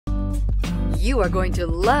You are going to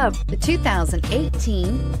love the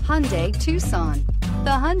 2018 Hyundai Tucson.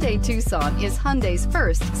 The Hyundai Tucson is Hyundai's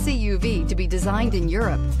first CUV to be designed in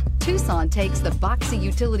Europe. Tucson takes the boxy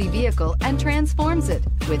utility vehicle and transforms it.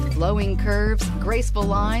 With flowing curves, graceful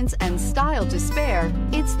lines, and style to spare,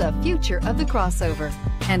 it's the future of the crossover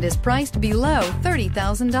and is priced below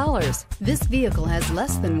 $30,000. This vehicle has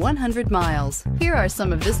less than 100 miles. Here are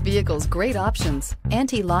some of this vehicle's great options: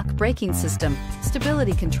 anti-lock braking system,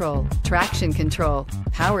 stability control, traction control,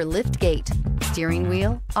 power lift gate, steering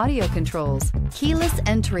wheel audio controls, keyless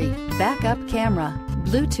entry, backup camera,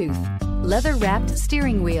 Bluetooth, leather-wrapped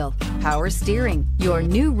steering wheel, power steering. Your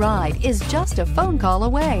new ride is just a phone call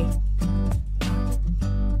away.